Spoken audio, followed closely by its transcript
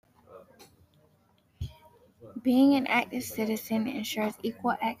Being an active citizen ensures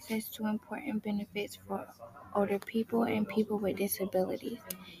equal access to important benefits for older people and people with disabilities.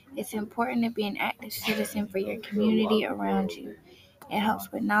 It's important to be an active citizen for your community around you. It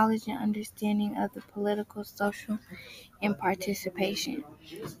helps with knowledge and understanding of the political, social, and participation.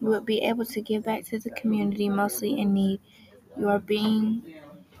 You will be able to give back to the community mostly in need. You are being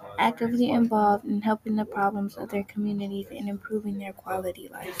actively involved in helping the problems of their communities and improving their quality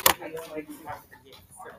life.